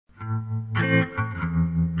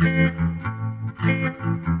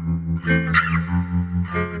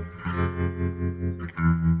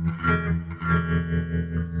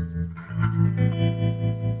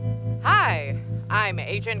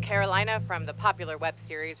Agent Carolina from the popular web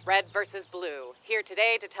series Red vs. Blue, here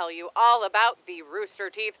today to tell you all about the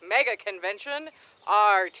Rooster Teeth Mega Convention,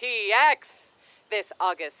 RTX, this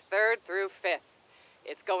August 3rd through 5th.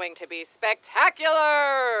 It's going to be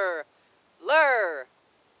spectacular!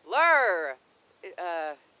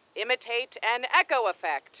 Imitate an echo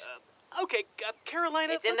effect. Okay,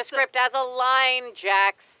 Carolina, It's in the script as a line,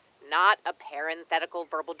 Jax, not a parenthetical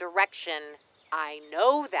verbal direction. I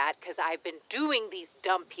know that because I've been doing these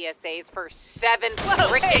dumb PSAs for 7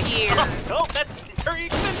 freaking years. Oh, that's very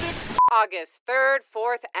expensive. August 3rd,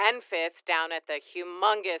 4th, and 5th down at the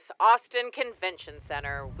humongous Austin Convention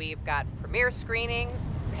Center. We've got premiere screenings,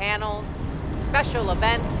 panels, special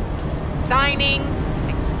events, signings,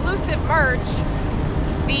 exclusive merch,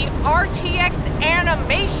 the RTX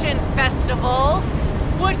Animation Festival.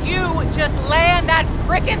 Would you just land that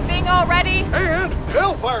frickin' thing already? And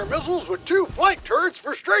Hellfire missiles with 2 flight turrets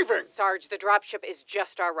for strafing. Sarge, the dropship is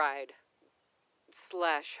just our ride. /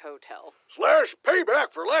 hotel. /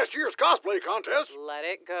 payback for last year's cosplay contest. Let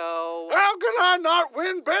it go. How can I not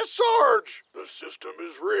win Best Sarge? The system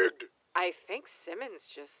is rigged. I think Simmons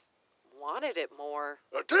just wanted it more.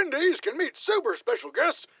 Attendees can meet super special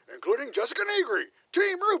guests, including Jessica Negri,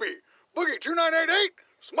 Team Ruby, Boogie2988,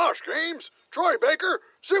 Smosh Games, Troy Baker,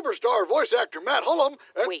 superstar voice actor Matt Hullum,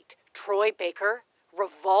 and... Wait, Troy Baker?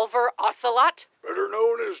 Revolver Ocelot? better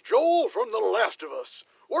known as Joel from The Last of Us,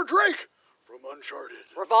 or Drake from Uncharted.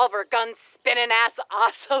 Revolver gun spinning ass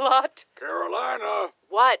Ocelot? Carolina.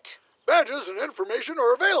 What? Badges and information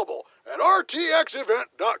are available at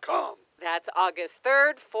rtxevent.com. That's August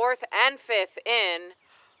 3rd, 4th, and 5th in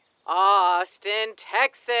Austin,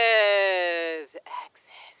 Texas.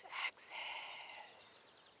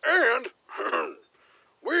 And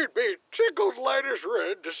we'd be tickled light as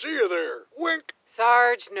red to see you there. Wink.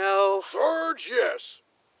 Sarge, no. Sarge, yes.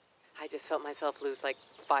 I just felt myself lose like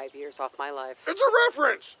 5 years off my life. It's a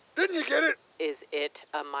reference. Didn't you get it? Is it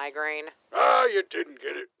a migraine? Ah, you didn't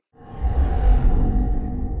get it.